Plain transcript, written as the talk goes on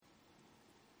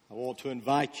I want to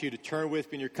invite you to turn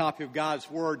with me in your copy of God's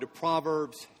Word to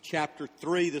Proverbs chapter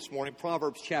 3 this morning.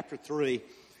 Proverbs chapter 3.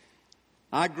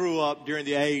 I grew up during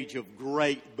the age of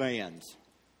great bands.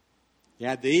 You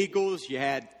had the Eagles, you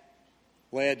had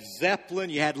Led Zeppelin,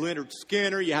 you had Leonard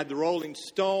Skinner, you had the Rolling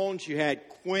Stones, you had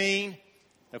Queen,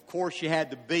 of course you had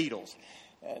the Beatles.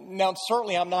 Now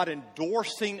certainly I'm not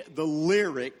endorsing the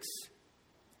lyrics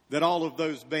that all of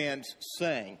those bands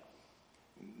sang.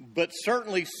 But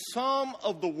certainly some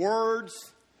of the words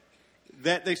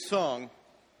that they sung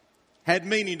had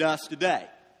meaning to us today.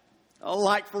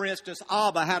 Like, for instance,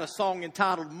 ABBA had a song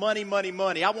entitled Money, Money,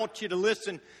 Money. I want you to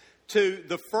listen to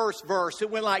the first verse.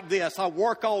 It went like this. I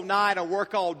work all night, I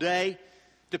work all day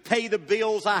to pay the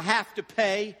bills I have to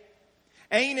pay.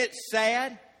 Ain't it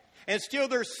sad? And still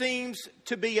there seems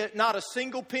to be not a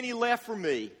single penny left for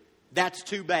me. That's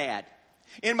too bad.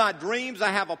 In my dreams I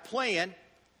have a plan.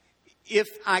 If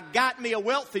I got me a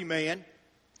wealthy man,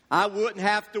 I wouldn't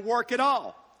have to work at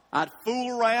all. I'd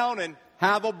fool around and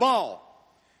have a ball.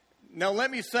 Now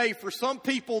let me say, for some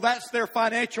people, that's their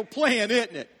financial plan,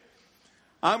 isn't it?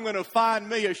 I'm going to find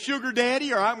me a sugar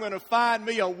daddy, or I'm going to find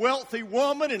me a wealthy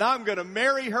woman, and I'm going to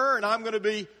marry her, and I'm going to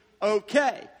be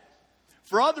okay.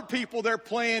 For other people, their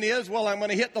plan is, well, I'm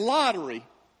going to hit the lottery.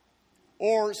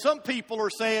 Or some people are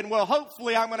saying, well,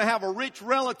 hopefully I'm going to have a rich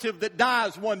relative that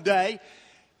dies one day,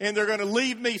 and they're going to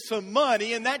leave me some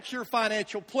money, and that's your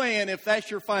financial plan. If that's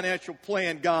your financial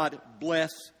plan, God bless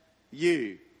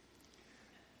you.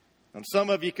 And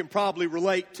some of you can probably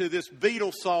relate to this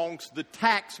Beatles song, The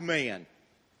Tax Man.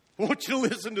 I want you to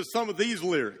listen to some of these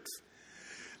lyrics.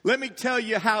 Let me tell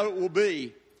you how it will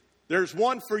be. There's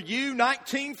one for you,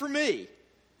 19 for me,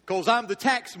 because I'm the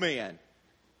tax man.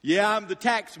 Yeah, I'm the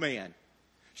tax man.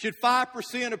 Should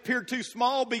 5% appear too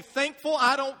small, be thankful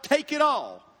I don't take it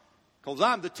all. Because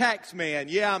I'm the tax man.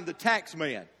 Yeah, I'm the tax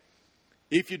man.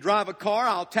 If you drive a car,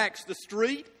 I'll tax the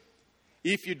street.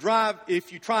 If you try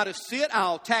to sit,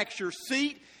 I'll tax your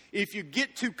seat. If you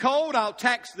get too cold, I'll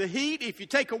tax the heat. If you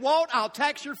take a walk, I'll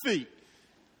tax your feet.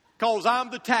 Because I'm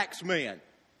the tax man.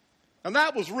 And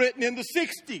that was written in the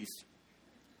 60s.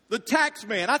 The tax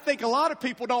man. I think a lot of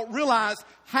people don't realize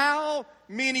how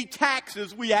many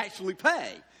taxes we actually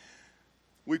pay.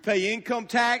 We pay income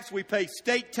tax, we pay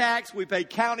state tax, we pay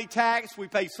county tax, we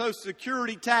pay Social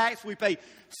Security tax, we pay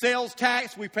sales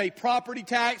tax, we pay property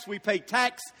tax, we pay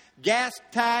gas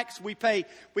tax, we pay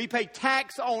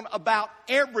tax on about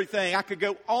everything. I could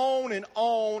go on and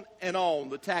on and on,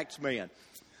 the tax man.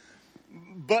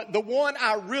 But the one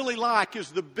I really like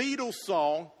is the Beatles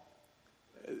song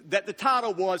that the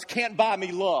title was Can't Buy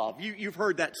Me Love. You've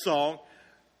heard that song.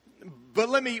 But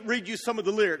let me read you some of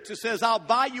the lyrics. It says, I'll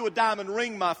buy you a diamond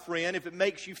ring, my friend, if it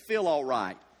makes you feel all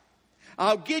right.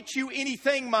 I'll get you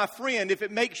anything, my friend, if it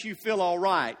makes you feel all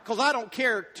right. Because I don't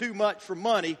care too much for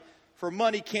money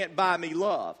can't buy me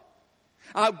love.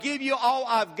 I'll give you all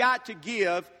I've got to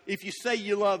give if you say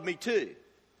you love me too.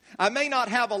 I may not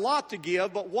have a lot to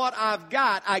give, but what I've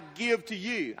got, I give to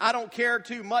you. I don't care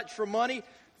too much for money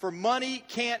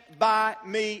can't buy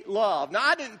me love. Now,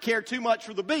 I didn't care too much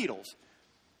for the Beatles,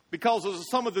 because of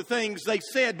some of the things they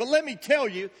said. But let me tell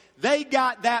you, they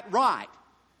got that right.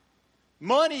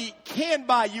 Money can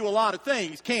buy you a lot of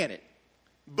things, can't it?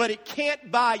 But it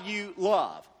can't buy you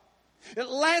love.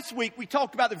 Last week, we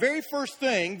talked about the very first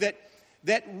thing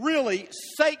that really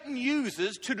Satan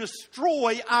uses to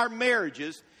destroy our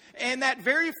marriages. And that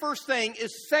very first thing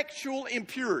is sexual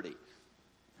impurity.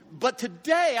 But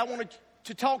today, I want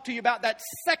to talk to you about that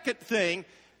second thing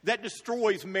that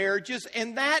destroys marriages,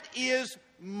 and that is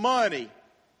money.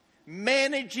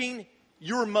 Managing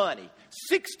your money.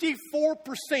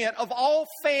 64% of all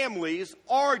families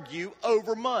argue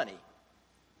over money.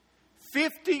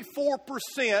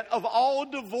 54% of all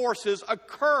divorces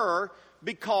occur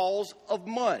because of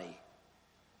money.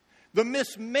 The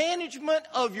mismanagement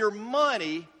of your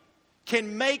money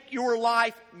can make your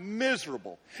life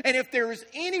miserable. And if there is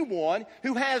anyone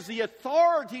who has the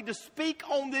authority to speak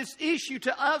on this issue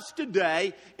to us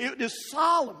today, it is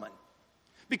Solomon.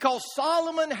 Because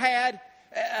Solomon had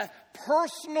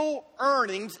personal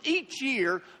earnings each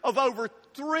year of over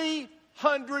 $300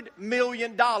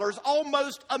 million,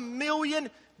 almost $1 million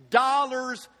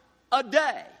a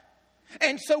day.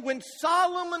 And so when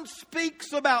Solomon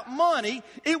speaks about money,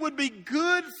 it would be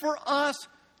good for us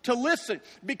to listen,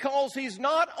 because he's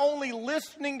not only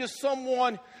listening to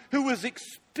someone who is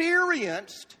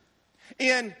experienced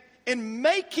in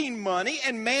making money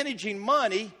and managing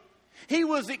money, he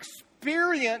was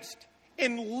experienced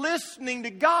in listening to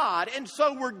God. And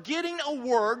so we're getting a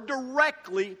word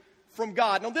directly from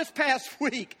God. Now, this past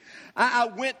week, I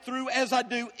went through, as I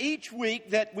do each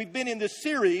week that we've been in this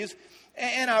series,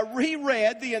 and I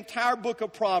reread the entire book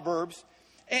of Proverbs,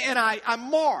 and I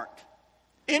marked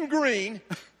in green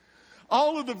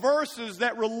all of the verses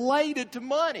that related to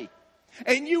money.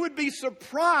 And you would be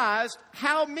surprised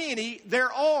how many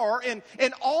there are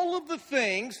and all of the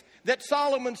things that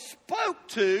Solomon spoke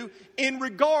to in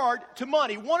regard to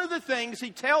money. One of the things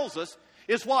he tells us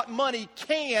is what money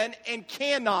can and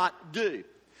cannot do.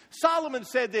 Solomon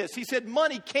said this. He said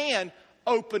money can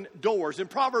open doors. In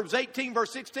Proverbs 18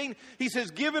 verse 16, he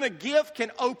says giving a gift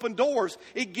can open doors.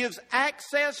 It gives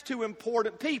access to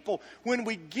important people. When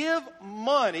we give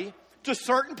money to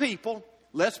certain people,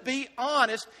 let's be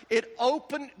honest, it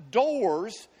opened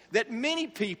doors that many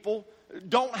people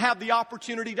don't have the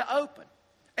opportunity to open.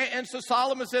 And so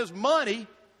Solomon says money,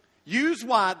 used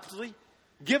wisely,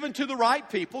 given to the right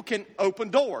people, can open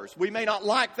doors. We may not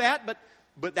like that,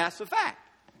 but that's a fact.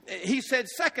 He said,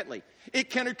 secondly, it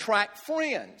can attract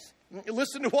friends.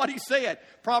 Listen to what he said.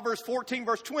 Proverbs 14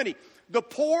 verse 20. The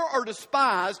poor are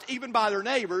despised even by their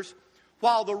neighbors,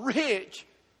 while the rich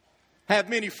have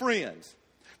many friends.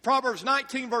 Proverbs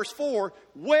 19 verse 4,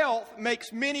 wealth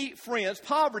makes many friends.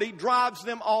 Poverty drives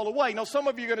them all away. Now, some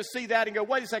of you are going to see that and go,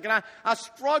 wait a second, I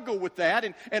struggle with that.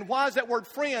 And why is that word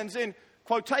friends in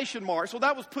quotation marks? Well,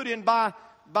 that was put in by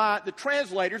the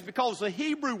translators because the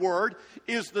Hebrew word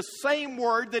is the same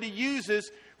word that he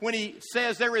uses when he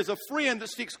says there is a friend that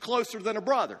sticks closer than a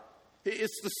brother.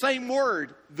 It's the same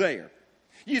word there.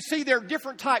 You see, there are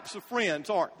different types of friends,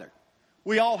 aren't there?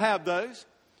 We all have those.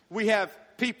 We have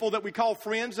people that we call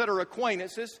friends that are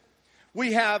acquaintances.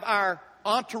 We have our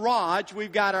entourage.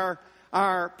 We've got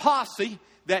our posse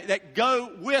that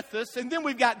go with us. And then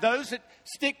we've got those that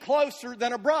stick closer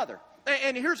than a brother.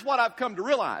 And here's what I've come to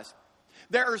realize.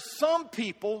 There are some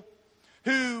people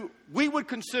who we would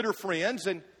consider friends,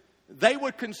 and they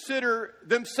would consider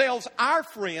themselves our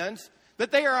friends,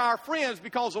 that they are our friends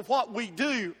because of what we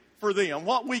do for them,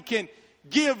 what we can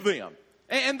give them.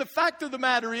 And the fact of the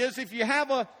matter is, if you have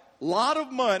a lot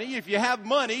of money, if you have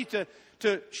money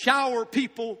to shower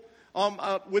people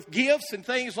with gifts and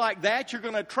things like that, you're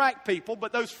going to attract people,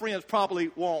 but those friends probably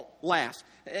won't last.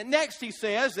 And next he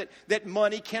says that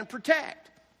money can protect.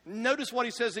 Notice what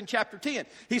he says in chapter 10.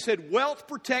 He said, wealth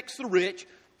protects the rich,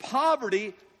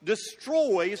 poverty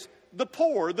destroys the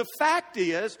poor. The fact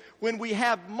is, when we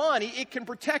have money, it can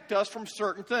protect us from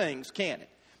certain things, can't it?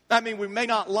 I mean, we may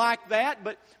not like that,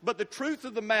 but the truth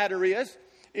of the matter is,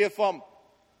 if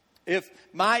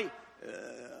my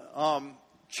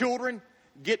children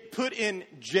get put in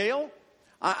jail,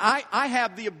 I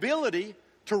have the ability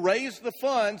to raise the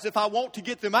funds, if I want to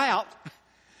get them out,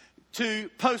 to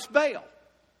post bail.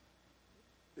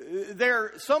 There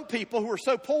are some people who are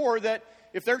so poor that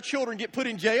if their children get put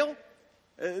in jail,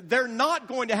 they're not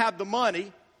going to have the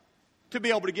money to be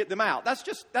able to get them out. That's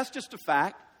just a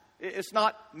fact. It's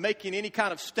not making any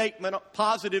kind of statement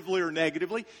positively or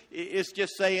negatively. It's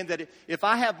just saying that if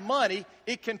I have money,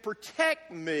 it can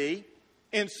protect me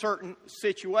in certain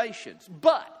situations.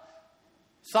 But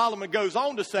Solomon goes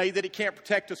on to say that it can't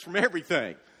protect us from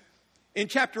everything. In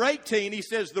chapter 18, he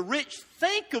says, the rich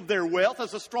think of their wealth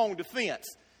as a strong defense.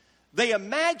 They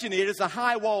imagine it as a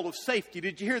high wall of safety.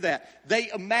 Did you hear that? They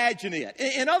imagine it.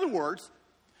 In other words,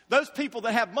 those people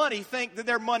that have money think that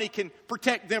their money can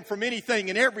protect them from anything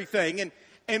and everything.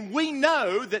 And we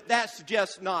know that that's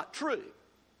just not true.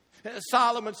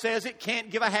 Solomon says it can't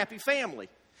give a happy family.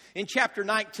 In chapter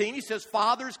 19, he says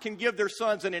fathers can give their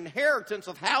sons an inheritance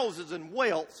of houses and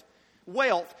wealth,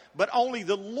 but only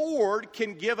the Lord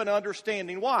can give an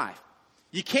understanding wife.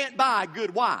 You can't buy a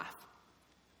good wife.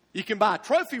 You can buy a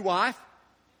trophy wife,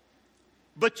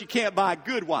 but you can't buy a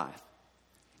good wife.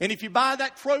 And if you buy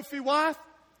that trophy wife,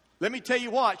 let me tell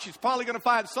you what, she's probably going to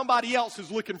find somebody else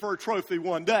who's looking for a trophy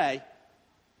one day.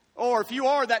 Or if you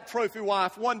are that trophy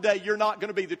wife, one day you're not going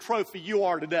to be the trophy you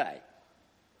are today.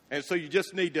 And so you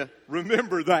just need to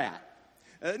remember that.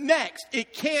 Next,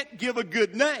 it can't give a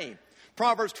good name.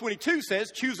 Proverbs 22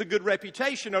 says, choose a good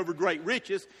reputation over great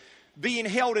riches. Being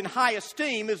held in high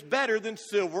esteem is better than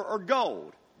silver or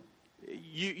gold.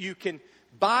 You can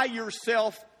buy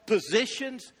yourself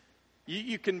positions.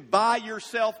 You can buy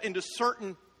yourself into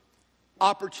certain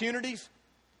opportunities,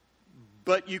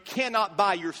 but you cannot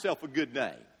buy yourself a good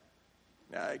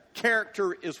name.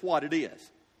 Character is what it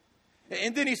is.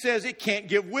 And then he says it can't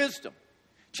give wisdom.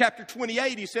 Chapter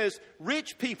 28, he says,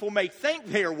 rich people may think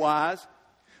they are wise,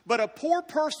 but a poor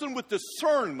person with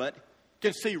discernment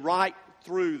can see right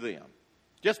through them.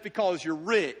 Just because you're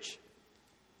rich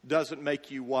doesn't make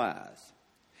you wise.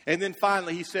 And then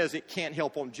finally, he says it can't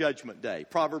help on Judgment Day.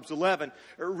 Proverbs 11,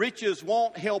 riches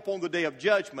won't help on the day of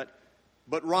judgment,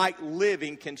 but right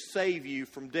living can save you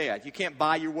from death. You can't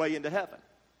buy your way into heaven.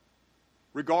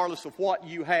 Regardless of what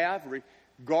you have,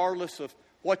 regardless of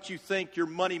what you think your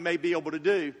money may be able to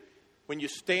do, when you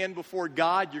stand before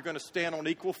God, you're going to stand on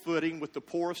equal footing with the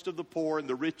poorest of the poor and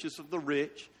the richest of the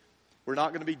rich. We're not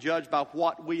going to be judged by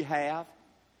what we have.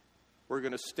 We're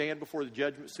going to stand before the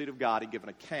judgment seat of God and give an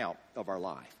account of our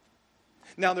life.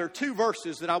 Now, there are two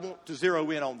verses that I want to zero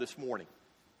in on this morning.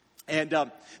 And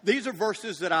these are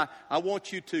verses that I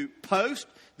want you to post.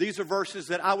 These are verses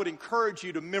that I would encourage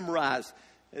you to memorize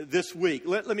this week.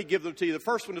 Let me give them to you. The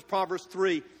first one is Proverbs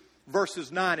 3,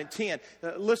 verses 9 and 10.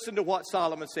 Listen to what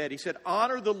Solomon said. He said,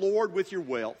 honor the Lord with your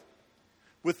wealth,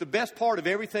 with the best part of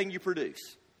everything you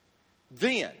produce.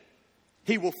 Then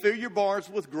he will fill your barns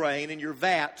with grain, and your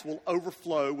vats will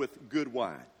overflow with good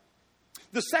wine.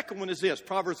 The second one is this,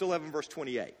 Proverbs 11, verse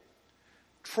 28.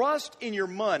 Trust in your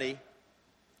money,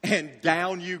 and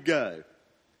down you go.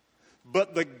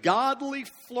 But the godly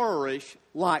flourish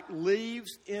like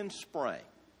leaves in spring.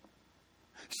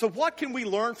 So what can we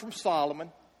learn from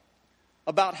Solomon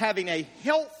about having a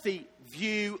healthy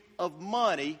view of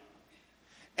money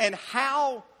and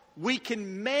how we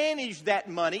can manage that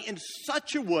money in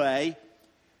such a way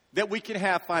that we can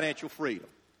have financial freedom?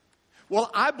 Well,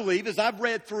 I believe, as I've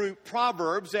read through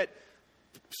Proverbs, that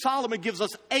Solomon gives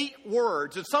us 8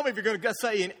 words. And some of you are going to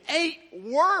say, in 8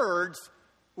 words,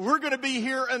 we're going to be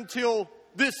here until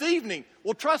this evening.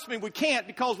 Well, trust me, we can't,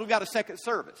 because we've got a second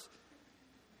service.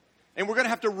 And we're going to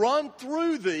have to run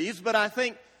through these, but I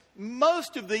think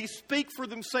most of these speak for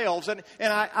themselves. And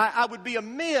I would be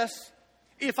amiss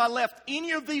if I left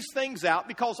any of these things out,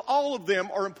 because all of them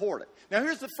are important. Now,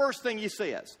 here's the first thing he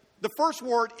says. The first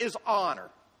word is honor.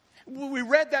 We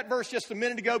read that verse just a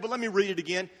minute ago, but let me read it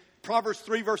again. Proverbs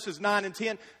 3, verses 9 and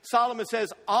 10. Solomon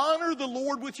says, honor the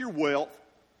Lord with your wealth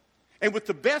and with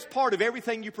the best part of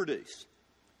everything you produce.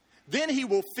 Then he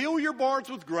will fill your barns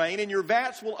with grain, and your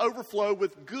vats will overflow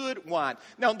with good wine.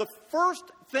 Now, the first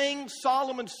thing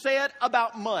Solomon said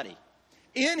about money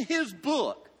in his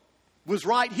book was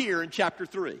right here in chapter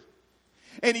 3.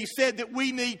 And he said that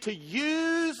we need to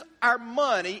use our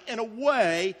money in a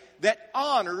way that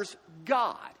honors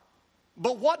God.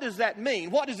 But what does that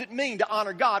mean? What does it mean to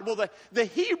honor God? Well, the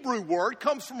Hebrew word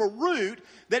comes from a root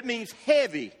that means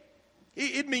heavy.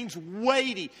 It means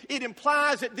weighty. It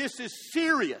implies that this is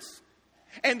serious.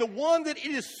 And the one that it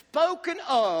is spoken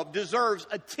of deserves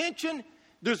attention,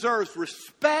 deserves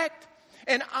respect,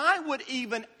 and I would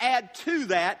even add to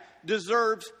that,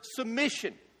 deserves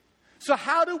submission. So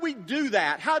how do we do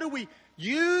that? How do we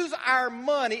use our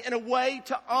money in a way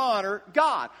to honor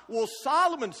God? Well,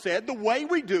 Solomon said the way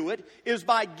we do it is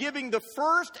by giving the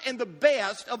first and the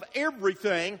best of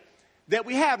everything that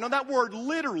we have. Now, that word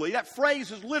literally, that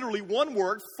phrase is literally one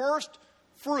word, first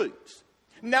fruits.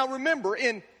 Now, remember,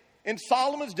 in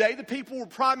Solomon's day, the people were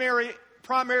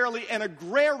primarily an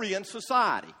agrarian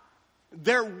society.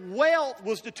 Their wealth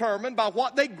was determined by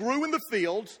what they grew in the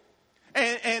fields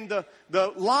and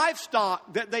the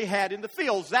livestock that they had in the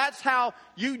fields. That's how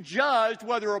you judged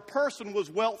whether a person was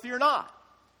wealthy or not.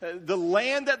 The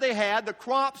land that they had, the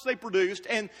crops they produced,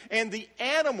 and the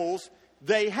animals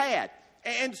they had.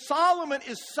 And Solomon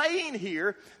is saying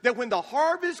here that when the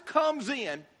harvest comes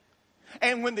in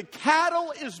and when the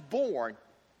cattle is born,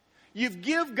 you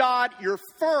give God your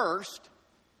first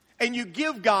and you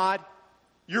give God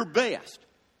your best.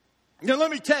 Now, let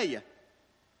me tell you,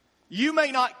 you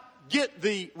may not get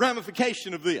the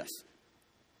ramification of this,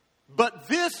 but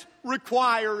this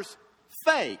requires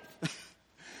faith.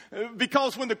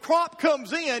 Because when the crop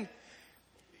comes in,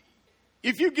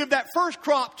 if you give that first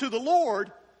crop to the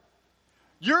Lord,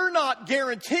 you're not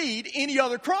guaranteed any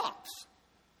other crops.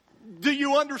 Do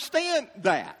you understand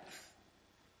that?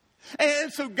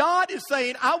 And so God is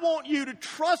saying, I want you to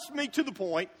trust me to the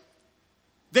point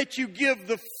that you give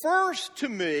the first to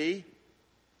me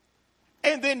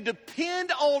and then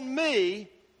depend on me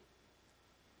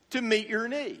to meet your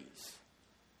needs.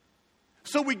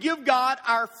 So we give God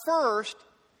our first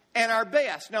and our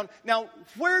best. Now,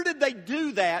 where did they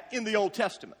do that in the Old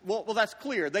Testament? Well, that's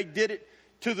clear. They did it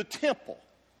to the temple.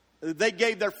 They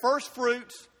gave their first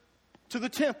fruits to the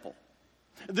temple.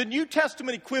 The New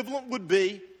Testament equivalent would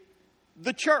be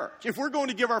the church. If we're going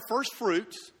to give our first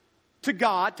fruits to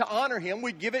God, to honor Him,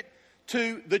 we give it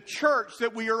to the church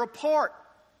that we are a part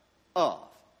of.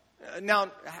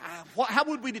 Now, how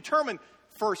would we determine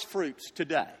first fruits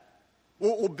today?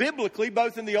 Well, biblically,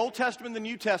 both in the Old Testament and the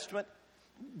New Testament,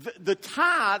 the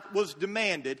tithe was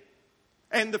demanded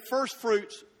and the first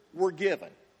fruits were given.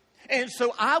 And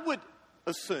so I would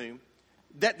assume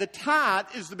that the tithe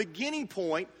is the beginning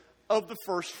point of the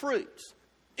first fruits.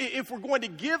 If we're going to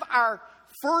give our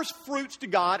first fruits to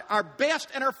God, our best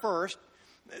and our first,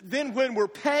 then when we're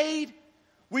paid,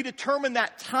 we determine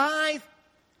that tithe,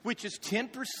 which is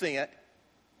 10%,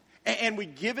 and we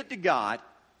give it to God,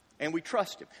 and we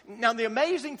trust Him. Now, the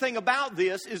amazing thing about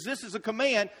this is a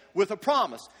command with a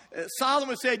promise.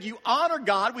 Solomon said, you honor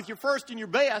God with your first and your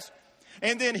best,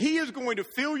 and then He is going to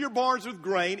fill your barns with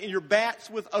grain and your vats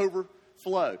with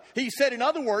overflow. He said, in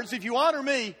other words, if you honor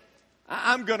me,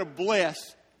 I'm going to bless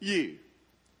you.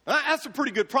 That's a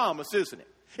pretty good promise, isn't it?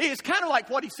 It's kind of like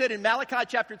what He said in Malachi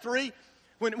chapter 3,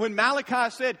 when Malachi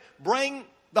said, bring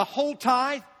the whole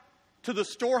tithe to the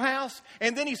storehouse.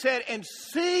 And then He said, and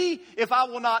see if I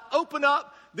will not open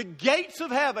up the gates of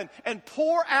heaven and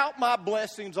pour out my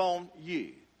blessings on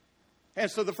you. And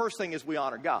so the first thing is we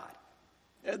honor God.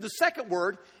 The second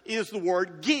word is the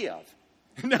word give.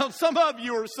 Now, some of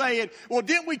you are saying, well,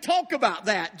 didn't we talk about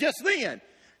that just then?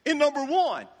 In number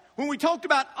 1, when we talked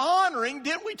about honoring,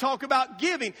 didn't we talk about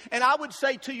giving? And I would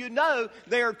say to you, no,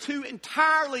 they are two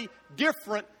entirely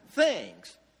different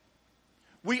things.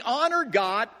 We honor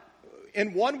God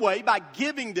in one way by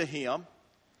giving to Him,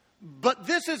 but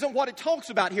this isn't what it talks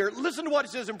about here. Listen to what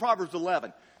it says in Proverbs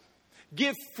 11.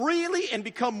 Give freely and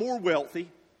become more wealthy.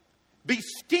 Be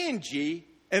stingy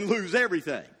and lose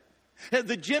everything.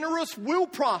 The generous will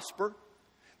prosper.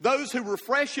 Those who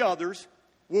refresh others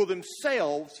will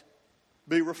themselves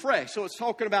be refreshed. So it's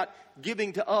talking about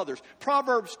giving to others.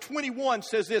 Proverbs 21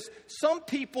 says this, some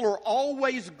people are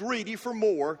always greedy for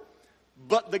more,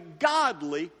 but the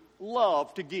godly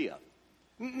love to give.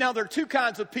 Now, there are two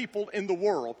kinds of people in the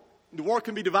world. The world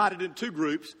can be divided into two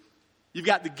groups. You've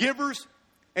got the givers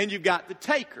and you've got the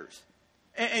takers.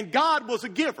 And God was a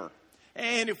giver.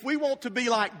 And if we want to be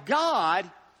like God,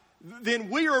 then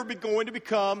we are going to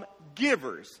become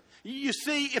givers. You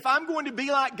see, if I'm going to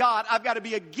be like God, I've got to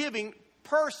be a giving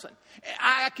person.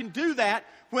 I can do that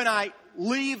when I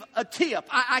leave a tip.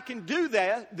 I can do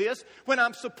this when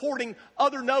I'm supporting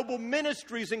other noble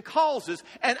ministries and causes.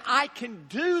 And I can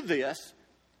do this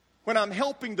when I'm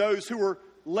helping those who are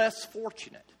less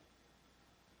fortunate.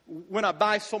 When I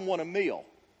buy someone a meal.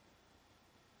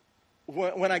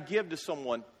 When I give to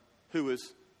someone who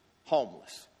is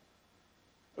homeless.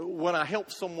 When I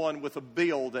help someone with a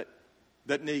bill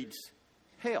that needs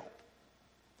help.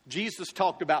 Jesus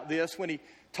talked about this when He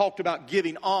talked about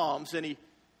giving alms, and he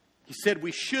said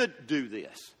we should do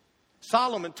this.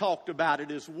 Solomon talked about it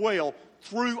as well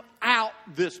throughout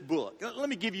this book. Let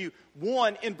me give you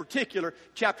one in particular,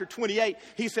 chapter 28.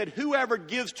 He said, whoever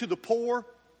gives to the poor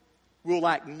will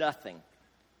lack nothing,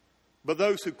 but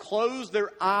those who close their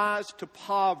eyes to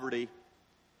poverty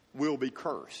will be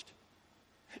cursed.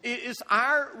 It is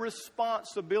our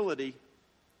responsibility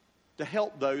to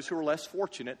help those who are less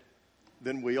fortunate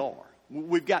than we are.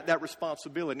 We've got that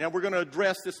responsibility. Now, we're going to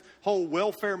address this whole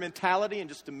welfare mentality in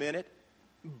just a minute.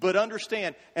 But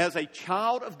understand, as a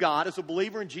child of God, as a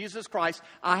believer in Jesus Christ,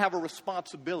 I have a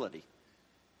responsibility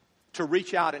to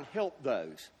reach out and help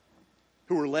those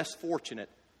who are less fortunate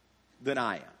than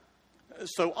I am.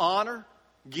 So honor,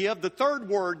 give. The third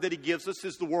word that He gives us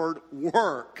is the word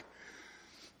work.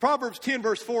 Proverbs 10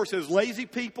 verse 4 says, lazy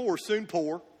people are soon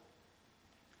poor.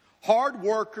 Hard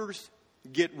workers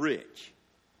get rich.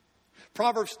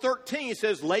 Proverbs 13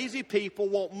 says, lazy people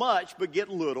want much but get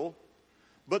little.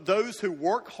 But those who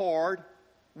work hard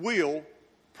will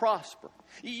prosper.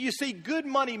 You see, good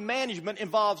money management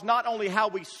involves not only how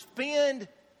we spend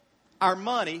our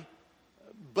money,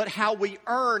 but how we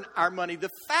earn our money.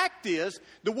 The fact is,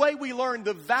 the way we learn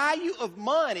the value of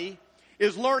money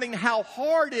is learning how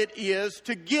hard it is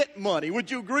to get money.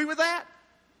 Would you agree with that?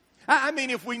 I mean,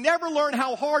 if we never learn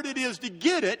how hard it is to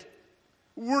get it,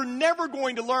 we're never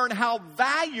going to learn how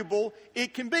valuable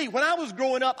it can be. When I was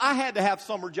growing up, I had to have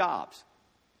summer jobs.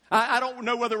 I don't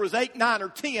know whether it was 8, 9, or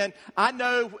 10. I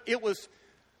know it was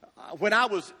when I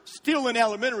was still in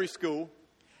elementary school.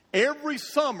 Every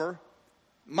summer,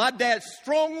 my dad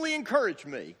strongly encouraged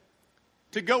me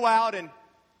to go out and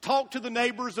talk to the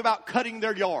neighbors about cutting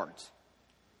their yards.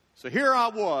 So here I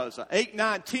was, an 8,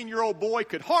 9, 10-year-old boy,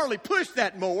 could hardly push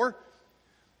that mower.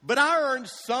 But I earned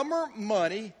summer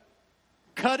money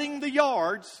cutting the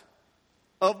yards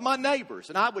of my neighbors.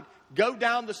 And I would go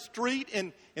down the street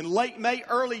in late May,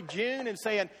 early June and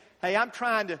saying, hey, I'm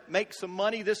trying to make some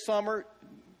money this summer.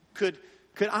 Could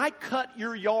I cut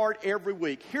your yard every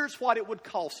week? Here's what it would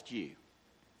cost you.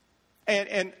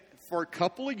 And for a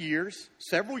couple of years,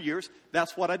 several years,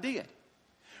 that's what I did.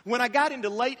 When I got into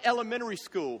late elementary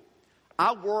school,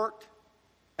 I worked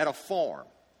at a farm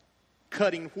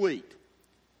cutting wheat.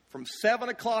 from 7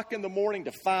 o'clock in the morning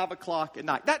to 5 o'clock at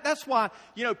night. That's why,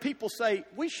 people say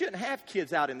we shouldn't have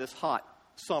kids out in this hot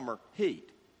summer heat.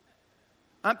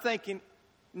 I'm thinking,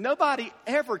 nobody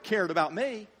ever cared about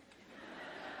me.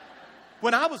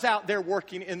 When I was out there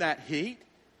working in that heat,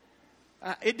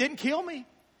 it didn't kill me.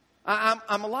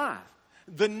 I'm alive.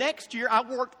 The next year, I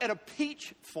worked at a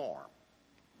peach farm.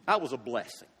 That was a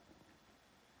blessing.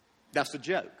 That's a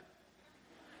joke.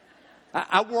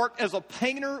 I worked as a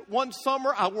painter one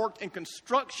summer. I worked in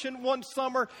construction one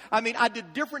summer. I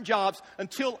did different jobs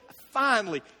until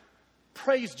finally,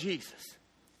 praise Jesus,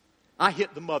 I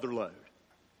hit the mother lode.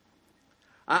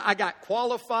 I got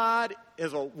qualified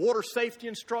as a water safety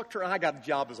instructor, and I got a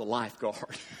job as a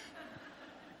lifeguard.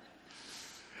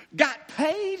 Got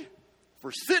paid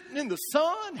for sitting in the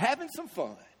sun, having some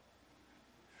fun.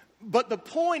 But the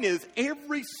point is,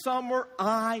 every summer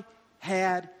I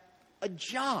had a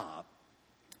job.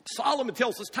 Solomon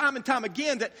tells us time and time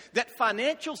again that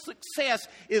financial success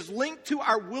is linked to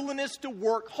our willingness to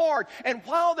work hard. And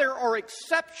while there are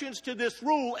exceptions to this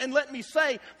rule, and let me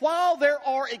say, while there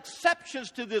are exceptions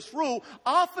to this rule,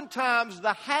 oftentimes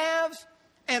the haves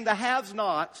and the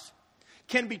have-nots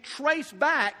can be traced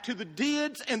back to the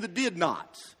dids and the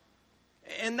did-nots.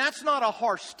 And that's not a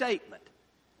harsh statement.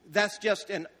 That's just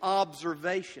an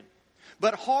observation.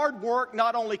 But hard work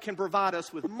not only can provide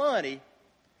us with money,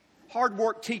 hard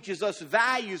work teaches us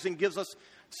values and gives us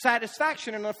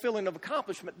satisfaction and a feeling of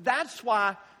accomplishment. That's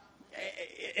why,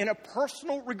 in a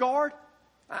personal regard,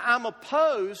 I'm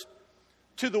opposed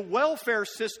to the welfare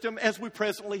system as we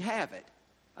presently have it.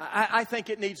 I think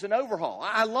it needs an overhaul.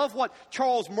 I love what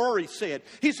Charles Murray said.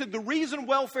 He said the reason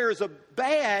welfare is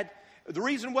bad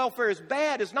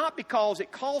is not because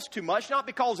it costs too much, not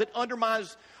because it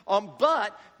undermines,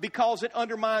 but because it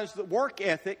undermines the work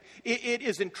ethic. It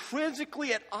is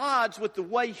intrinsically at odds with the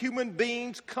way human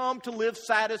beings come to live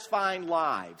satisfying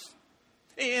lives.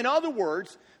 In other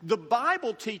words, the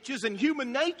Bible teaches and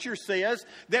human nature says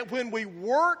that when we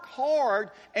work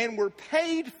hard and we're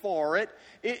paid for it,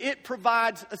 it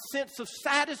provides a sense of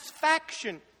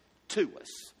satisfaction to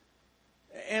us.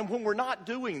 And when we're not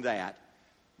doing that,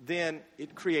 then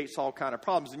it creates all kind of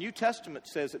problems. The New Testament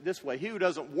says it this way: he who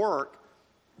doesn't work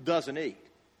doesn't eat.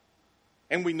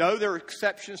 And we know there are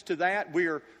exceptions to that.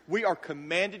 We are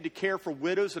commanded to care for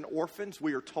widows and orphans.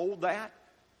 We are told that.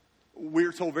 We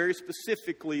are told very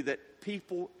specifically that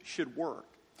people should work.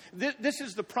 This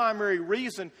is the primary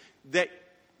reason that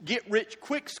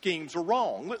get-rich-quick schemes are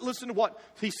wrong. Listen to what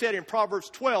he said in Proverbs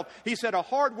 12. He said, a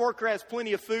hard worker has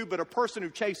plenty of food, but a person who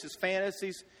chases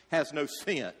fantasies has no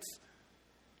sense.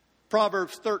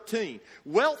 Proverbs 13,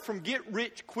 wealth from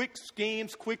get-rich-quick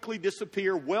schemes quickly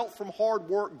disappear. Wealth from hard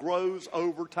work grows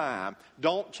over time.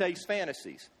 Don't chase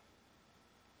fantasies.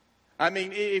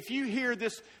 If you hear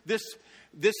this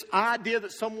idea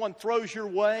that someone throws your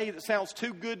way that sounds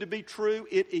too good to be true,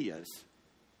 it is.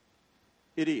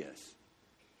 It is.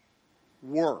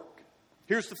 Work.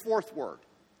 Here's the fourth word,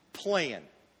 plan.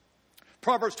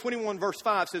 Proverbs 21 verse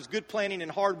 5 says, good planning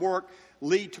and hard work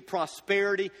lead to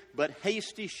prosperity, but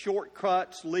hasty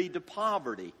shortcuts lead to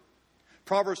poverty.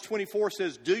 Proverbs 24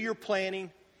 says, do your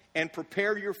planning and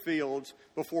prepare your fields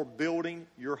before building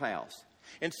your house.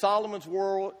 In Solomon's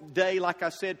day, like I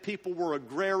said, people were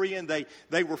agrarian.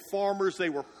 They were farmers. They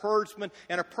were herdsmen.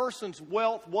 And a person's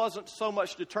wealth wasn't so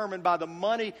much determined by the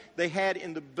money they had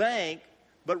in the bank,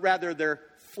 but rather their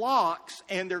flocks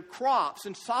and their crops.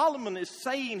 And Solomon is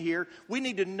saying here, we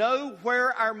need to know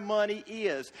where our money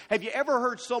is. Have you ever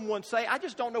heard someone say, I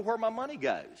just don't know where my money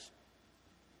goes?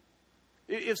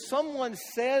 If someone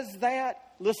says that,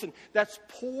 listen, that's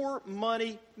poor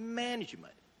money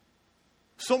management.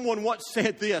 Someone once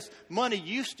said this, money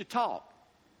used to talk.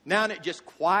 Now it just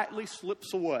quietly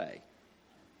slips away.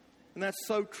 And that's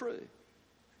so true.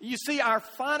 You see, our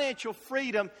financial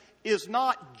freedom is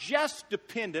not just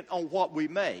dependent on what we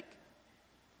make.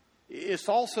 It's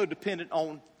also dependent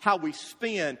on how we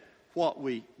spend what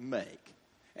we make.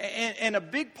 And a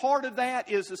big part of that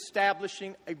is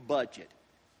establishing a budget.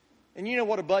 And you know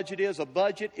what a budget is? A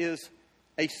budget is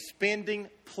a spending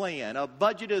plan. A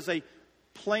budget is a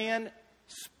plan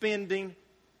spending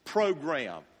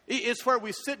program. It's where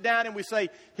we sit down and we say,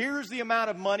 here's the amount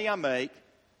of money I make,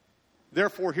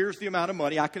 therefore here's the amount of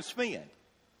money I can spend.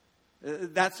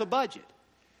 That's a budget.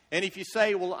 And if you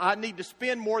say, well, I need to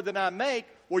spend more than I make,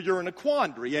 well, you're in a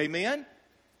quandary, amen?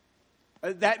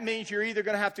 That means you're either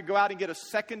going to have to go out and get a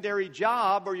secondary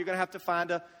job or you're going to have to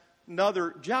find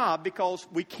another job, because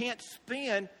we can't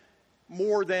spend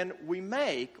more than we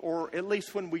make, or at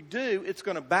least when we do, it's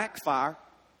going to backfire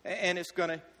and it's going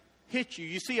to hit you.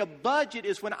 You see, a budget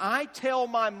is when I tell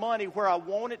my money where I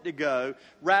want it to go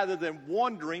rather than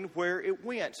wondering where it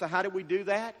went. So how do we do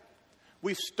that?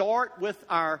 We start with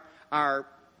our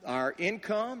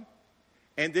income,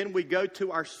 and then we go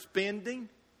to our spending.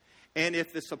 And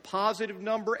if it's a positive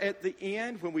number at the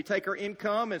end, when we take our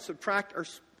income and subtract our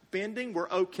spending, we're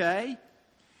okay.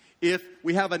 If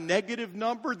we have a negative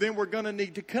number, then we're going to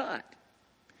need to cut.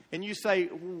 And you say,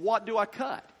 what do I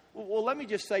cut? Well, let me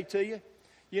just say to you,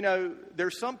 you know,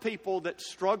 there's some people that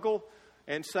struggle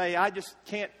and say, I just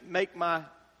can't make my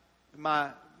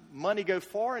money go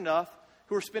far enough,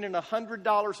 who are spending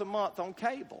 $100 a month on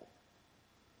cable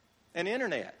and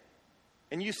internet.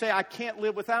 And you say, I can't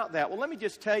live without that. Well, let me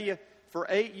just tell you, for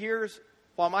 8 years,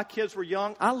 while my kids were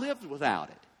young, I lived without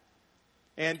it.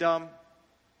 And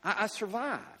I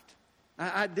survived.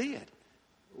 I did.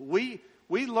 We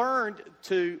learned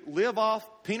to live off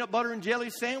peanut butter and jelly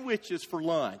sandwiches for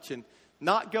lunch and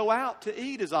not go out to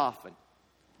eat as often.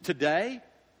 Today,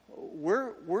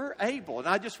 we're able, and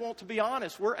I just want to be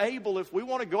honest, we're able, if we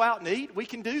want to go out and eat, we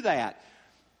can do that.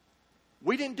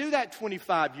 We didn't do that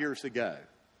 25 years ago.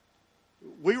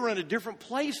 We were in a different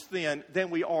place then than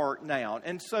we are now.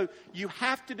 And so you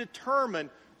have to determine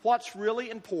what's really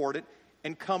important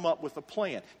and come up with a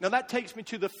plan. Now that takes me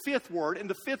to the fifth word, and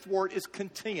the fifth word is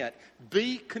content.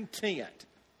 Be content.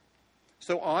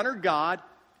 So honor God,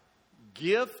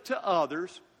 give to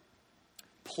others,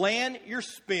 plan your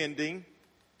spending,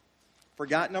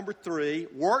 forgot number 3,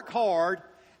 work hard,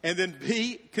 and then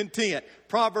be content.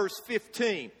 Proverbs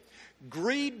 15.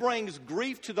 Greed brings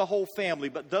grief to the whole family,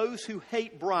 but those who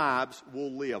hate bribes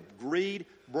will live. Greed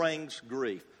brings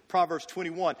grief. Proverbs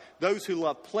 21. Those who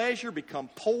love pleasure become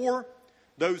poor.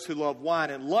 Those who love wine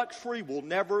and luxury will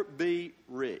never be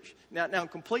rich. Now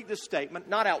complete this statement,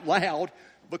 not out loud,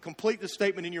 but complete the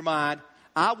statement in your mind.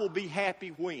 I will be happy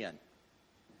when.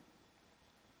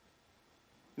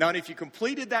 Now, and if you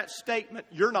completed that statement,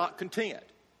 you're not content.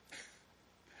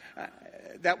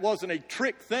 That wasn't a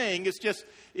trick thing. It's just,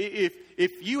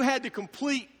 if you had to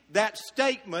complete that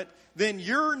statement, then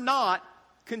you're not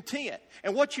content.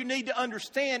 And what you need to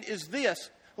understand is this.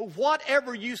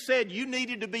 Whatever you said you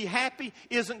needed to be happy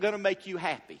isn't going to make you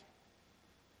happy.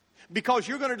 Because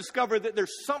you're going to discover that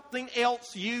there's something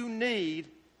else you need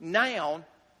now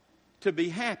to be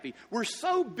happy. We're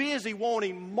so busy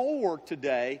wanting more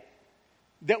today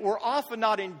that we're often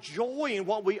not enjoying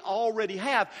what we already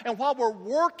have. And while we're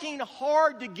working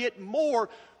hard to get more,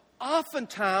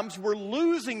 oftentimes we're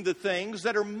losing the things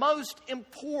that are most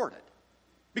important.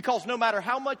 Because no matter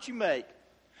how much you make,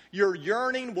 your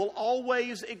yearning will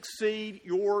always exceed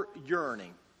your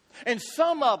yearning. And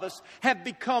some of us have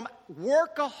become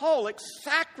workaholics,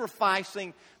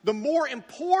 sacrificing the more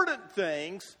important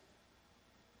things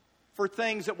for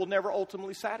things that will never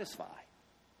ultimately satisfy.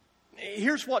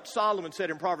 Here's what Solomon said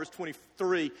in Proverbs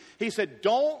 23. He said,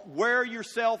 don't wear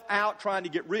yourself out trying to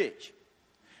get rich.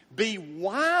 Be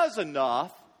wise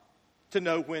enough to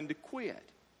know when to quit.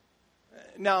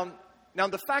 Now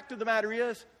the fact of the matter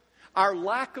is, our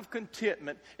lack of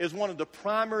contentment is one of the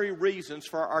primary reasons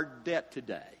for our debt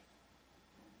today.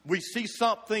 We see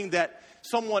something that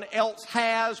someone else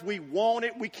has, we want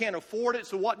it, we can't afford it,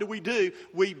 so what do?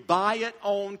 We buy it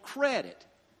on credit.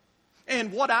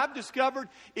 And what I've discovered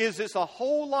is it's a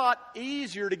whole lot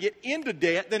easier to get into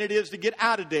debt than it is to get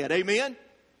out of debt. Amen?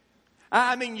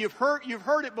 I mean, you've heard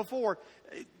it before.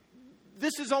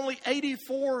 This is only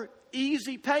 84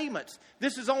 easy payments.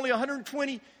 This is only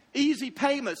 120 easy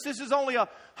payments. This is only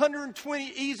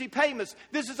 120 easy payments.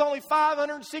 This is only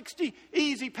 560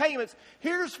 easy payments.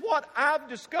 Here's what I've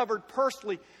discovered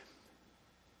personally.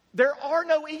 There are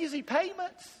no easy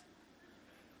payments.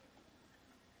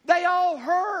 They all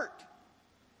hurt.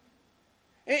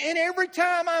 And every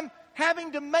time I'm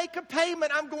having to make a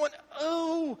payment, I'm going,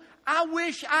 oh, I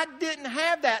wish I didn't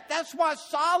have that. That's why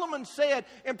Solomon said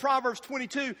in Proverbs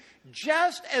 22,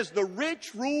 just as the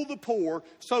rich rule the poor,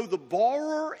 so the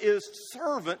borrower is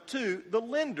servant to the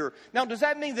lender. Now, does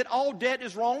that mean that all debt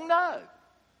is wrong? No.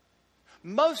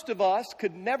 Most of us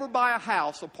could never buy a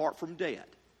house apart from debt.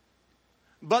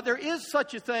 But there is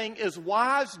such a thing as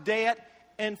wise debt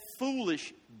and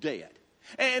foolish debt.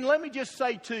 And let me just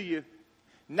say to you,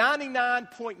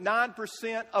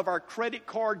 99.9% of our credit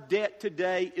card debt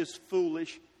today is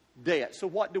foolish debt. So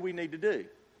what do we need to do?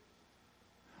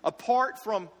 Apart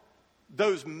from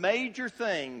those major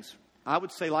things, I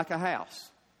would say like a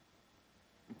house,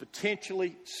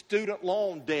 potentially student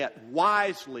loan debt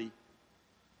wisely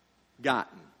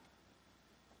gotten,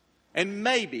 and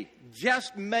maybe,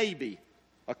 just maybe,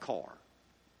 a car.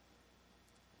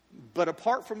 But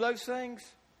apart from those things,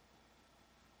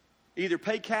 either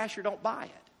pay cash or don't buy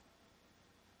it.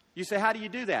 You say, how do you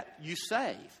do that? You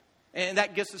save. And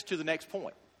that gets us to the next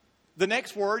point. The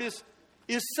next word is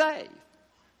save.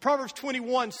 Proverbs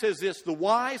 21 says this, the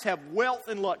wise have wealth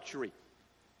and luxury,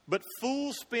 but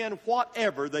fools spend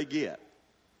whatever they get.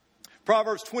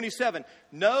 Proverbs 27,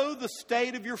 know the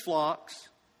state of your flocks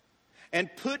and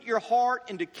put your heart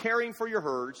into caring for your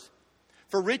herds,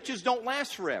 for riches don't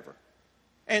last forever,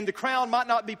 and the crown might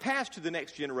not be passed to the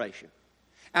next generation.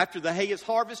 After the hay is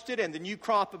harvested and the new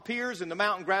crop appears and the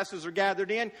mountain grasses are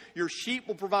gathered in, your sheep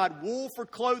will provide wool for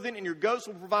clothing and your goats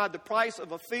will provide the price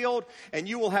of a field, and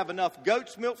you will have enough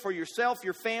goat's milk for yourself,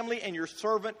 your family, and your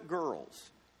servant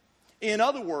girls. In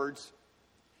other words,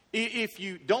 if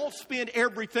you don't spend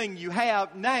everything you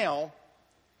have now,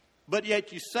 but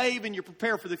yet you save and you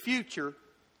prepare for the future,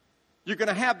 you're going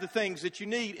to have the things that you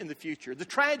need in the future. The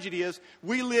tragedy is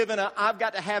we live in a I've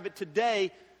got to have it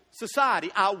today society.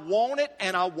 I want it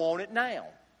and I want it now.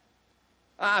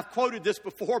 I've quoted this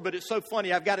before, but it's so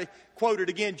funny. I've got to quote it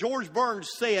again. George Burns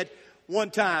said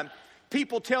one time,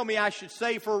 people tell me I should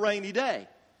save for a rainy day,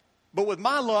 but with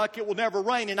my luck, it will never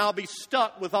rain and I'll be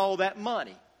stuck with all that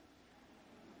money.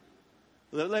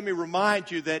 Let me remind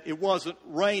you that it wasn't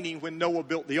raining when Noah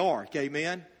built the ark,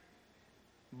 amen?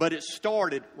 But it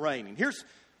started raining. Here's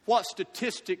what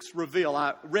statistics reveal.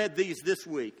 I read these this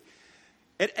week.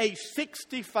 At age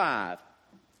 65,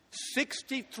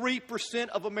 63%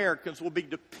 of Americans will be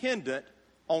dependent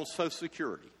on Social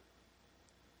Security.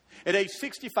 At age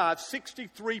 65,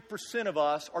 63% of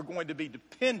us are going to be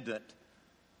dependent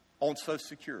on Social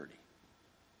Security.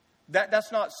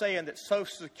 That's not saying that Social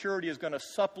Security is going to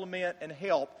supplement and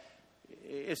help.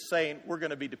 It's saying we're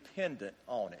going to be dependent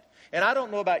on it. And I don't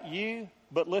know about you,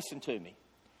 but listen to me.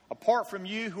 Apart from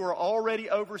you who are already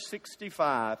over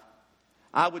 65,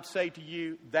 I would say to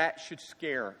you, that should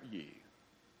scare you.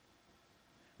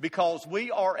 Because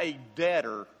we are a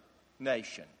debtor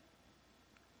nation.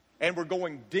 And we're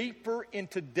going deeper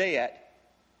into debt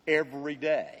every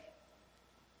day.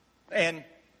 And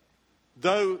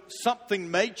though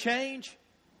something may change,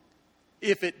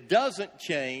 if it doesn't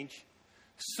change,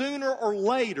 sooner or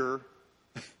later,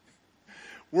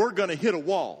 we're going to hit a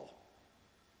wall.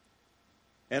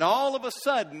 And all of a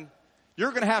sudden,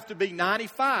 you're going to have to be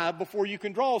 95 before you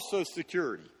can draw Social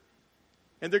Security.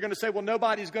 And they're going to say, well,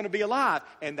 nobody's going to be alive.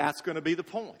 And that's going to be the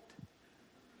point.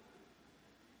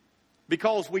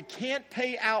 Because we can't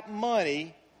pay out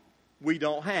money we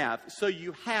don't have. So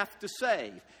you have to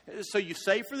save. So you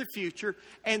save for the future,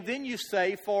 and then you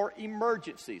save for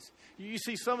emergencies. You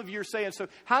see, some of you are saying, so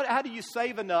how do you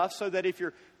save enough so that if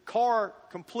your car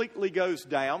completely goes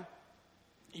down,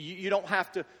 you don't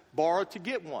have to borrow to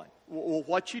get one? Well,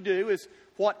 what you do is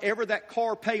whatever that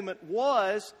car payment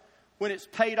was, when it's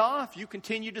paid off, you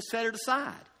continue to set it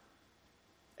aside.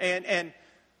 And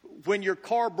when your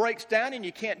car breaks down and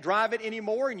you can't drive it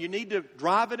anymore and you need to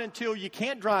drive it until you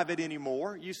can't drive it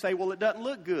anymore, you say, well, it doesn't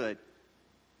look good.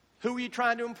 Who are you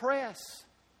trying to impress?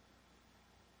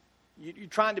 You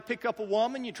trying to pick up a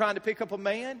woman? You trying to pick up a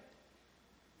man?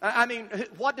 I mean,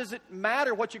 what does it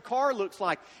matter what your car looks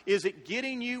like? Is it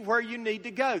getting you where you need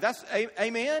to go? That's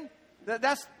amen?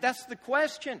 That's the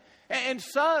question. And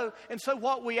so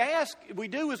what we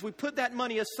do is we put that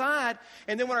money aside,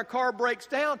 and then when our car breaks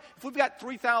down, if we've got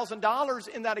 $3,000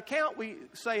 in that account, we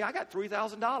say, I got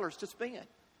 $3,000 to spend.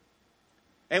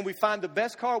 And we find the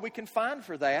best car we can find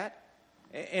for that,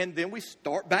 and then we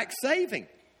start back saving.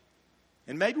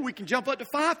 And maybe we can jump up to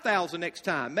 $5,000 next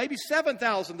time, maybe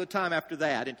 $7,000 the time after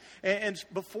that. And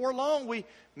before long, we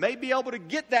may be able to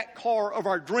get that car of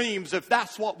our dreams if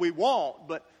that's what we want,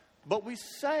 but we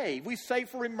save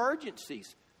for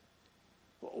emergencies.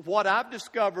 What I've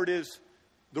discovered is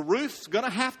the roof's going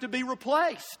to have to be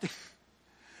replaced.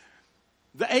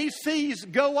 The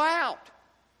ACs go out.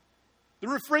 The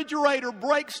refrigerator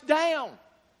breaks down.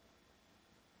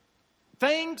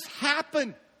 Things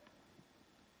happen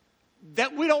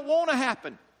that we don't want to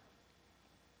happen,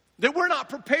 that we're not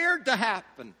prepared to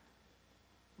happen.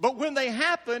 But when they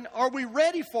happen, are we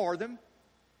ready for them?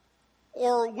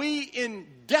 Or are we in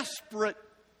desperate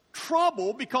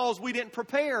trouble because we didn't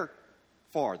prepare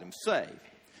for them? Save.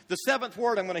 The seventh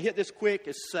word, I'm going to hit this quick,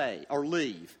 is say or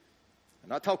leave. I'm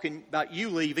not talking about you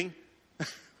leaving.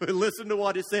 Listen to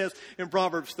what it says in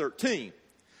Proverbs 13.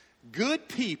 Good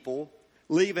people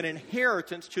leave an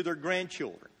inheritance to their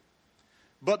grandchildren,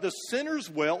 but the sinner's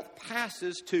wealth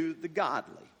passes to the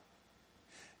godly.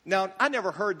 Now, I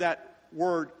never heard that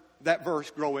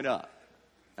verse growing up.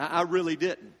 I really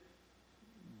didn't.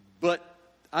 But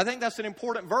I think that's an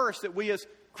important verse that we as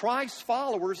Christ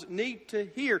followers need to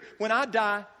hear. When I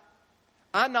die,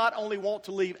 I not only want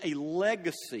to leave a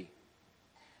legacy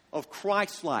of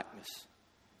Christ-likeness,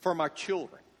 for my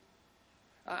children.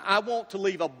 I want to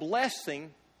leave a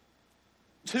blessing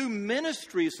to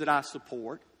ministries that I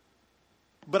support,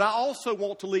 but I also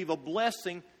want to leave a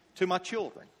blessing to my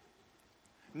children.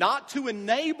 Not to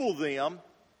enable them,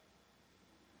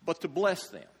 but to bless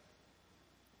them.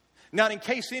 Now, in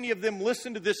case any of them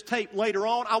listen to this tape later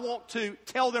on, I want to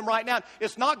tell them right now,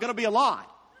 it's not going to be a lot.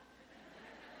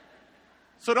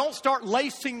 So don't start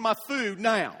lacing my food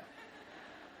now.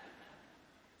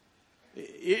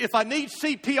 If I need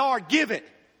CPR, give it.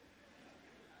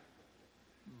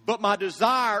 But my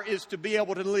desire is to be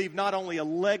able to leave not only a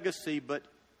legacy, but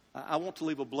I want to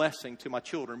leave a blessing to my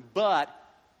children. But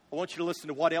I want you to listen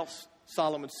to what else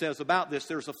Solomon says about this.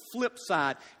 There's a flip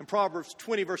side. In Proverbs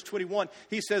 20, verse 21,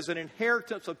 he says, an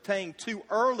inheritance obtained too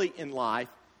early in life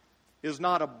is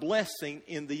not a blessing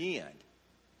in the end.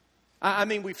 I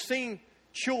mean, we've seen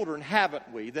children,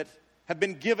 haven't we, that have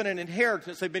been given an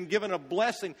inheritance, they've been given a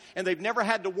blessing, and they've never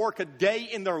had to work a day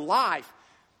in their life.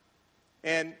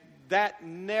 And that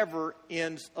never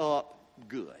ends up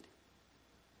good.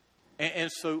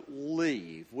 And so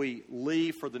we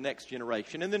leave for the next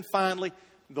generation. And then finally,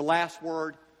 the last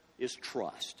word is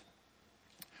trust.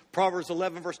 Proverbs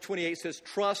 11, verse 28 says,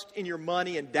 trust in your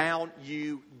money and down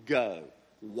you go.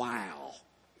 Wow.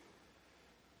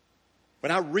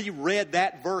 When I reread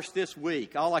that verse this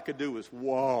week, all I could do was,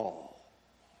 whoa.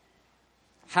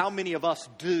 How many of us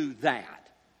do that?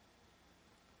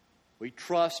 We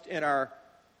trust in our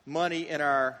money in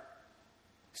our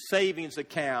savings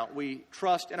account. We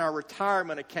trust in our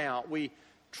retirement account. We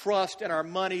trust in our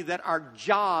money that our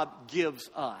job gives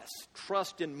us.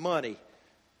 Trust in money,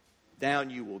 down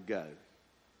you will go.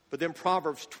 But then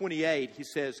Proverbs 28, he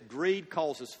says, greed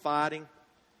causes fighting.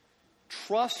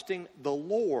 Trusting the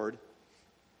Lord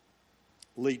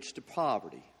leads to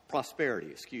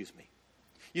prosperity.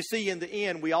 You see, in the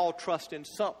end, we all trust in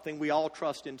something. We all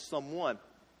trust in someone.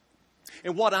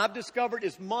 And what I've discovered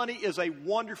is money is a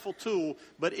wonderful tool,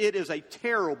 but it is a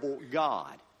terrible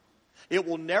God. It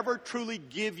will never truly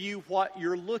give you what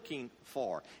you're looking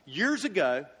for. Years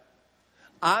ago,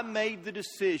 I made the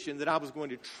decision that I was going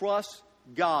to trust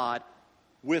God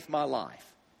with my life,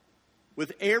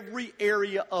 with every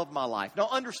area of my life. Now,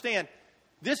 understand,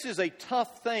 this is a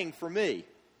tough thing for me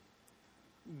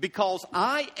because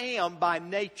I am by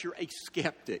nature a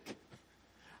skeptic.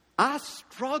 I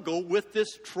struggle with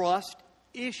this trust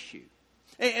issue.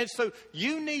 And so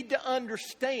you need to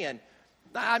understand,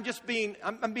 I'm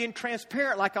being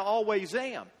transparent like I always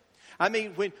am. I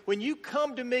mean, when you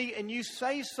come to me and you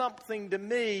say something to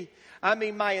me, I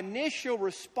mean, my initial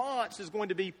response is going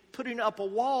to be putting up a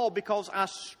wall because I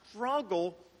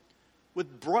struggle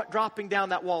with dropping down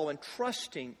that wall and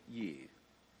trusting you.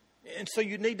 And so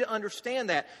you need to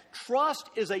understand that. Trust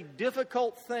is a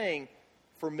difficult thing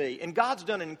for me. And God's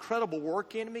done an incredible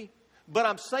work in me. But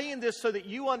I'm saying this so that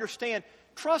you understand,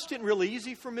 trust isn't really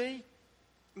easy for me.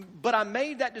 But I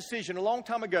made that decision a long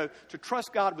time ago to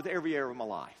trust God with every area of my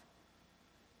life.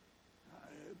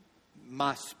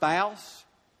 My spouse,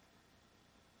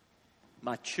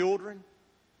 my children,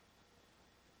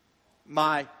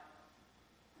 my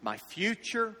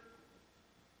future,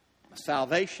 my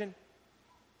salvation,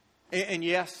 and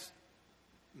yes,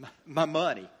 my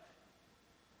money.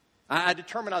 I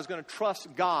determined I was going to trust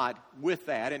God with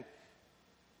that.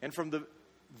 And from the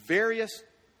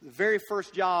very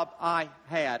first job I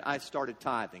had, I started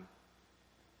tithing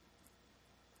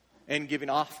and giving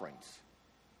offerings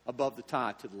above the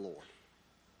tithe to the Lord.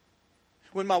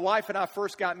 When my wife and I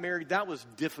first got married, that was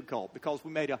difficult because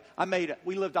we lived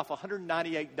off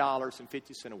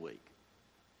 $198.50 a week.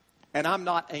 And I'm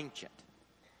not ancient.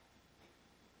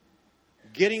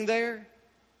 Getting there,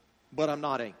 but I'm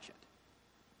not ancient.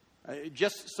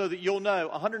 Just so that you'll know,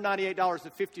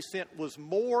 $198.50 was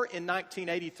more in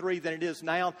 1983 than it is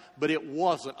now, but it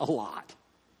wasn't a lot.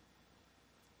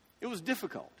 It was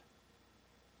difficult.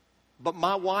 But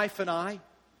my wife and I,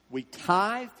 we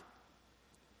tithed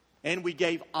and we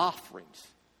gave offerings.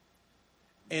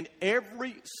 And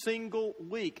every single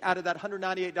week out of that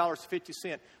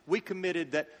 $198.50, we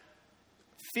committed that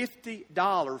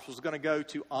 $50 was going to go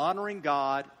to honoring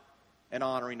God and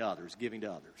honoring others, giving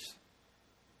to others.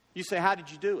 You say, how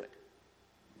did you do it?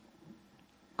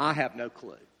 I have no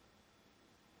clue.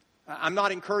 I'm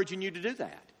not encouraging you to do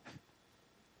that.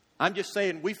 I'm just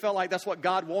saying we felt like that's what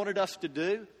God wanted us to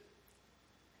do.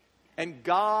 And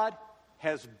God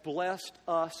has blessed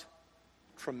us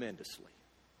tremendously.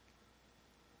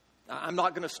 I'm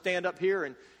not going to stand up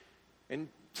here and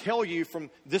tell you from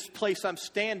this place I'm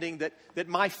standing that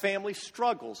my family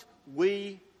struggles.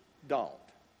 We don't.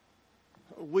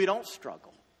 We don't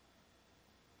struggle.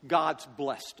 God's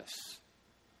blessed us.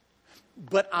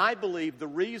 But I believe the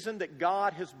reason that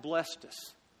God has blessed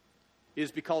us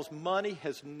is because money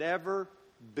has never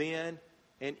been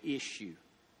an issue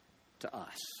to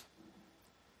us.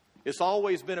 It's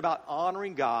always been about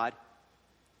honoring God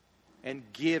and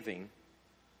giving.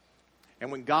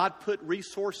 And when God put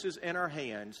resources in our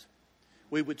hands,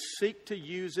 we would seek to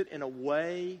use it in a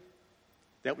way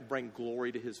that would bring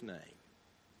glory to His name.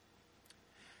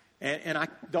 And I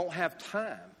don't have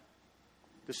time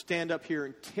to stand up here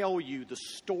and tell you the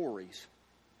stories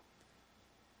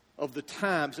of the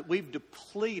times that we've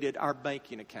depleted our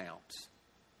banking accounts,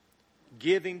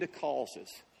 giving to causes,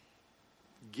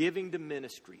 giving to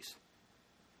ministries.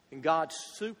 And God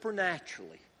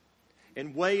supernaturally,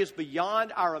 in ways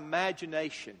beyond our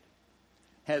imagination,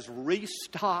 has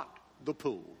restocked the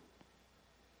pool.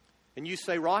 And you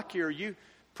say, Rocky, are you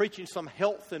preaching some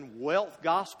health and wealth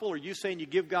gospel? Are you saying you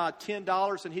give God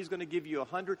 $10 and He's going to give you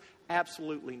 $100?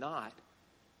 Absolutely not.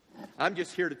 I'm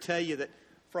just here to tell you that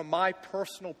from my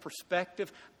personal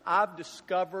perspective, I've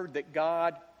discovered that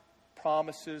God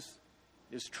promises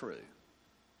is true.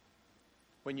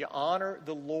 When you honor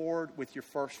the Lord with your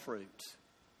first fruits,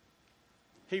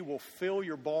 He will fill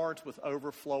your barns with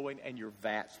overflowing and your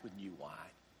vats with new wine.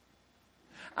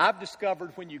 I've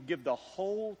discovered when you give the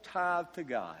whole tithe to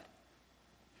God,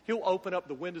 He'll open up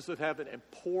the windows of heaven and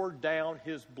pour down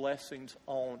His blessings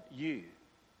on you.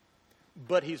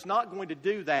 But He's not going to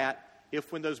do that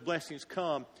if when those blessings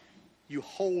come, you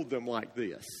hold them like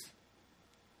this.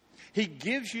 He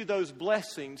gives you those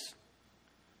blessings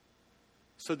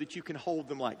so that you can hold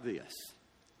them like this.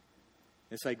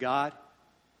 And say, God,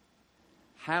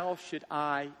 how should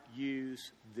I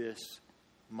use this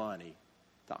money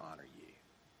to honor you?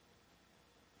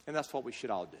 And that's what we should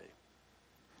all do.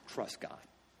 Trust God.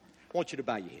 I want you to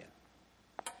bow your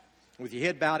head. With your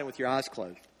head bowed and with your eyes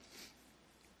closed.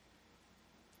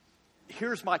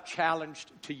 Here's my challenge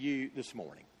to you this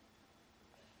morning.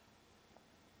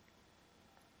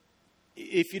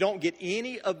 If you don't get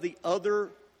any of the other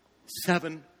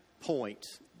 7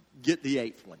 points, get the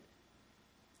 8th one.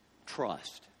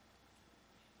 Trust.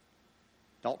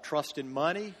 Don't trust in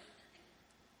money.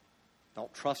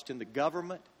 Don't trust in the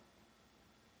government.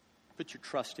 Put your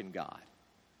trust in God.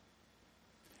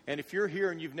 And if you're here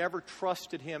and you've never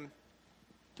trusted Him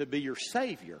to be your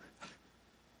Savior,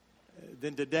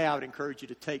 then today I would encourage you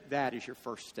to take that as your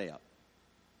first step.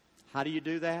 How do you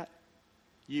do that?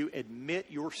 You admit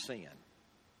your sin.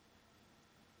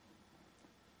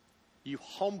 You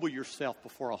humble yourself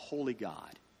before a holy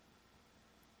God.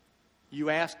 You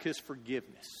ask His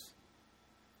forgiveness.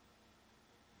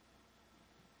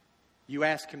 You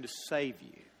ask Him to save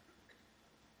you.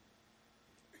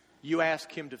 You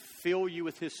ask Him to fill you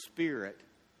with His Spirit,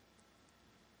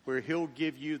 where He'll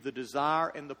give you the desire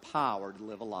and the power to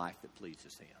live a life that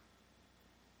pleases Him.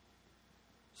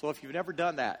 So if you've never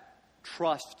done that,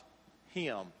 trust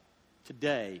Him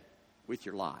today with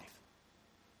your life.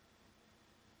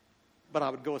 But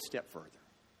I would go a step further.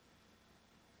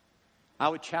 I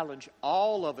would challenge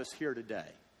all of us here today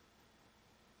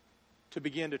to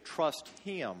begin to trust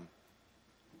Him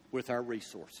with our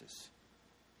resources.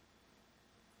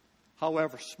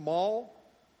 However small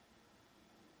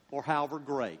or however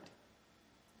great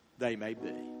they may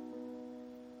be.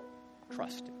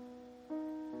 Trust Him.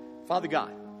 Father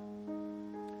God,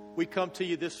 we come to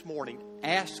you this morning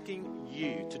asking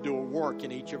you to do a work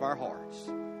in each of our hearts.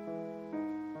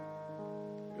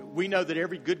 We know that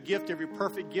every good gift, every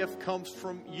perfect gift comes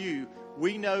from you.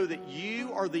 We know that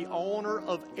you are the owner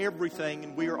of everything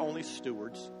and we are only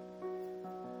stewards.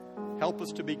 Help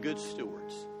us to be good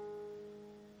stewards.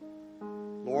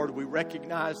 Lord, we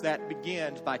recognize that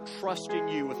begins by trusting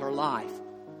you with our life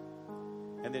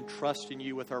and then trusting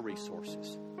you with our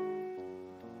resources.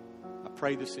 I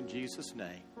pray this in Jesus'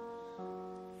 name.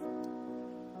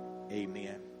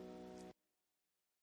 Amen.